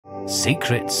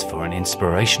Secrets for an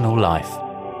Inspirational Life,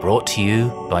 brought to you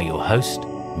by your host,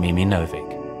 Mimi Novic.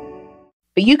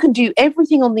 But you can do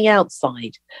everything on the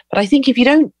outside. But I think if you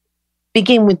don't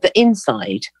begin with the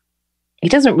inside,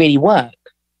 it doesn't really work.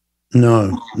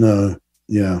 No,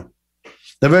 yeah.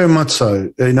 They're very much so.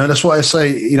 You know, that's why I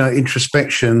say, you know,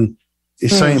 introspection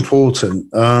is so important.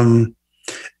 And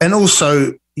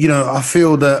also, you know, I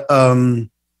feel that,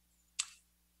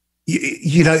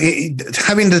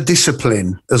 having the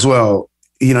discipline as well,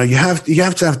 you know, you have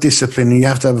to have discipline and you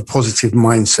have to have a positive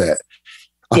mindset.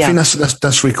 I think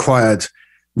that's required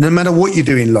no matter what you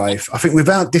do in life. I think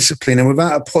without discipline and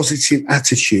without a positive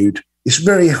attitude, it's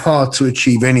very hard to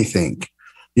achieve anything,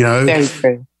 you know. Very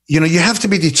true. You know, you have to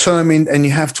be determined and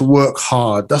you have to work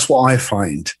hard. That's what I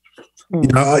find. You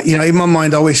know, in my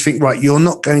mind, I always think, right, you're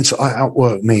not going to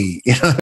outwork me, you know.